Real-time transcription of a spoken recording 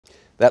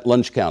That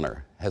lunch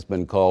counter has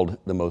been called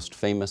the most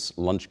famous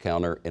lunch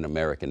counter in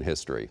American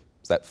history.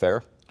 Is that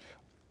fair?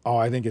 Oh,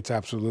 I think it's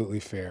absolutely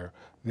fair.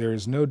 There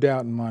is no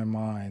doubt in my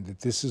mind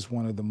that this is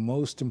one of the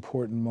most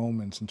important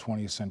moments in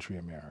 20th century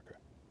America.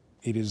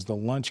 It is the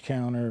lunch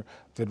counter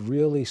that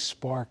really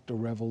sparked a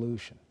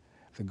revolution.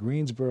 The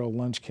Greensboro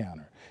lunch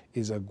counter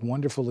is a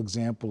wonderful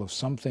example of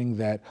something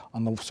that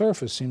on the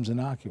surface seems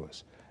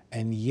innocuous.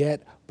 And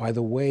yet, by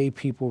the way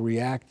people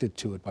reacted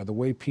to it, by the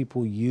way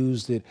people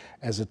used it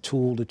as a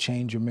tool to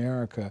change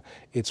America,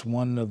 it's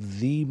one of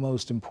the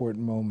most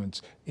important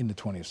moments in the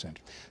 20th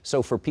century.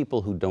 So for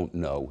people who don't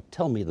know,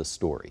 tell me the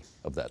story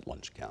of that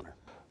lunch counter.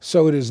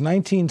 So it is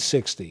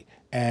 1960,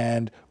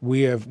 and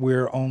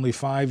we're only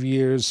 6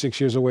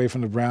 years away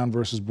from the Brown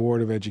versus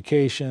Board of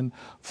Education,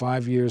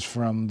 5 years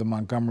from the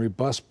Montgomery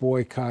bus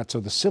boycott. So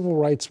the civil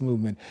rights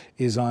movement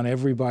is on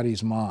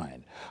everybody's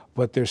mind.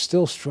 But they're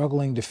still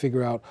struggling to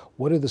figure out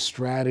what are the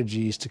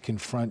strategies to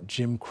confront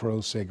Jim Crow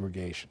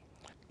segregation.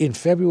 In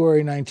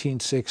February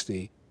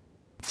 1960,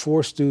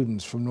 4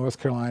 students from North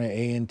Carolina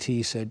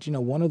A&T said, you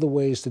know, one of the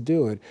ways to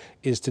do it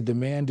is to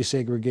demand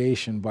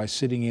desegregation by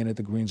sitting in at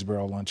the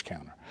Greensboro lunch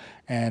counter.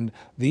 And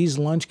these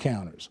lunch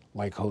counters,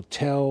 like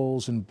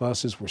hotels and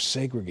buses, were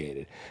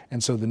segregated.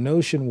 And so the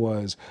notion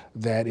was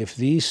that if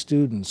these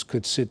students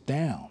could sit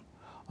down,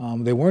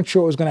 they weren't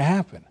sure what was going to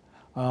happen.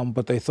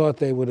 But they thought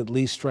they would at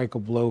least strike a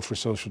blow for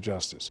social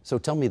justice. So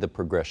tell me the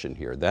progression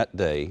here. That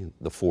day,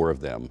 the 4 of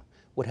them,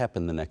 what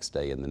happened the next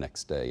day and the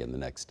next day and the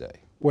next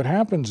day? What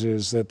happens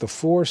is that the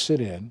 4 sit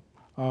in,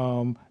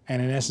 and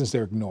in essence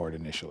they're ignored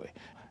initially.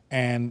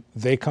 And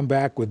they come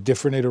back with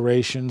different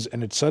iterations,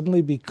 and it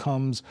suddenly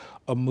becomes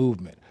a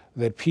movement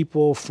that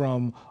people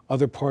from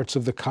other parts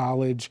of the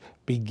college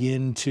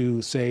begin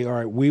to say, all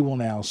right, we will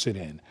now sit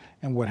in.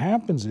 And what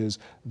happens is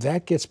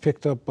that gets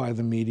picked up by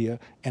the media,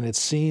 and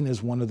it's seen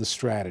as one of the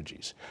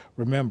strategies.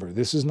 Remember,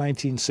 this is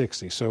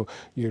 1960, so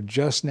you're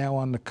just now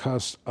on the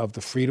cusp of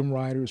the Freedom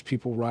Riders,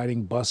 people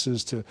riding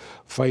buses to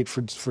fight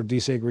for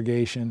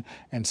desegregation,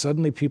 and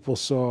suddenly people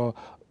saw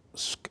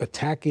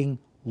attacking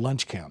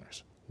lunch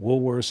counters,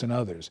 Woolworths and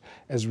others,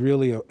 as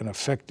really an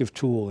effective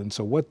tool. And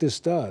so what this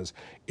does,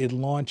 it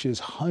launches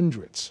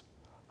hundreds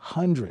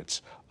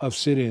of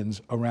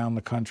sit-ins around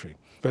the country,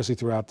 especially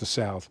throughout the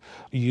South,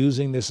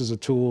 using this as a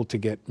tool to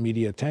get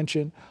media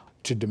attention,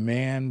 to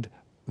demand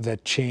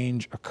that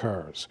change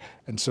occurs.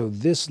 And so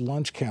this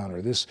lunch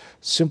counter, this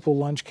simple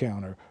lunch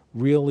counter,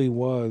 really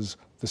was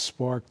the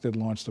spark that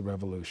launched the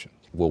revolution.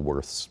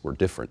 Woolworths were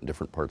different in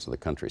different parts of the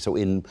country. So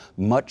in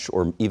much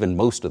or even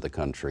most of the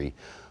country,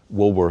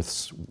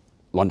 Woolworths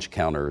lunch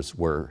counters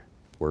were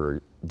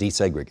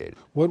desegregated.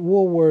 What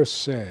Woolworths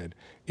said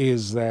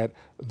is that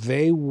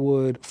they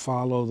would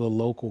follow the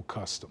local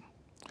custom.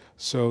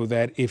 So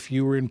that if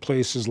you were in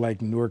places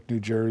like Newark, New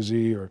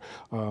Jersey, or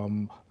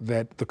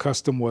that the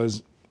custom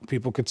was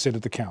people could sit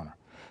at the counter.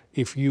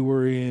 If you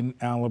were in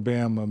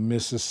Alabama,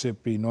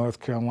 Mississippi, North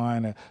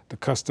Carolina, the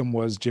custom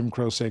was Jim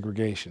Crow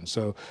segregation.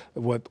 So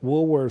what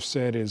Woolworths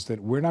said is that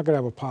we're not going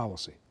to have a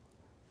policy.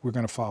 We're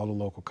going to follow the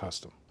local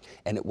custom.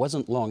 And it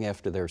wasn't long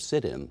after their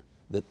sit-in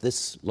that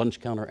this lunch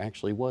counter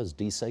actually was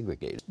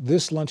desegregated.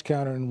 This lunch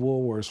counter in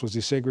Woolworths was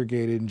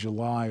desegregated in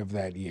July of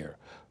that year.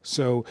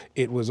 So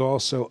it was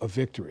also a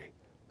victory.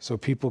 So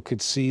people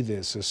could see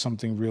this as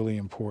something really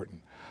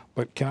important.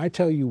 But can I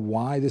tell you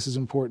why this is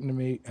important to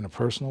me in a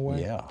personal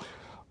way? Yeah.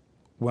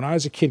 When I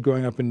was a kid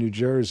growing up in New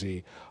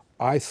Jersey,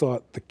 I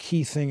thought the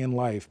key thing in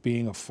life,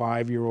 being a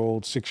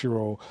 5-year-old,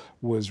 6-year-old,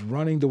 was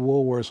running to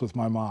Woolworths with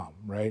my mom,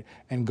 right?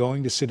 And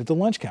going to sit at the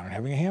lunch counter and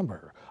having a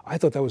hamburger. I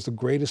thought that was the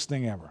greatest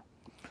thing ever.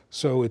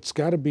 So it's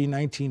got to be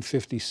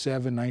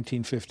 1957,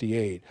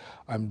 1958.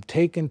 I'm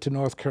taken to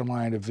North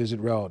Carolina to visit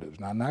relatives.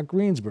 Now, not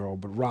Greensboro,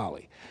 but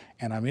Raleigh.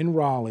 And I'm in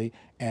Raleigh,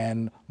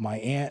 and my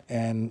aunt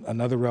and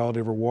another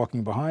relative are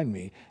walking behind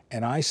me,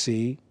 and I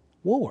see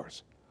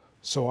Woolworths.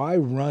 So I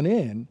run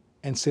in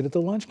and sit at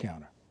the lunch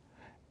counter.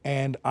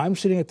 And I'm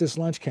sitting at this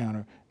lunch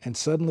counter, and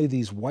suddenly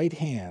these white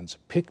hands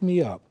pick me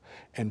up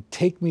and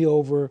take me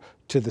over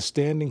to the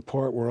standing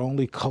part where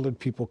only colored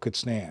people could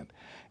stand.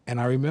 And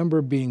I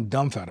remember being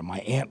dumbfounded. My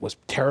aunt was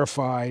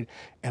terrified,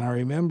 and I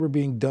remember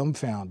being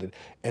dumbfounded.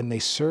 And they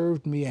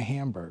served me a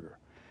hamburger,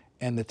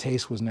 and the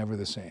taste was never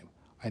the same.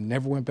 I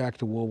never went back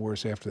to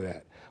Woolworths after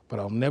that. But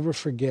I'll never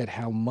forget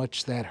how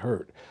much that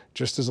hurt,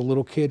 just as a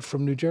little kid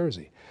from New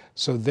Jersey.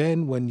 So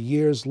then when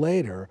years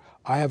later,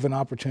 I have an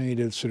opportunity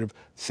to sort of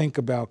think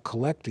about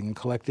collecting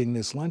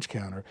this lunch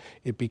counter,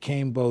 it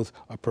became both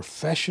a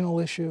professional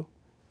issue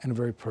and a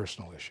very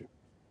personal issue.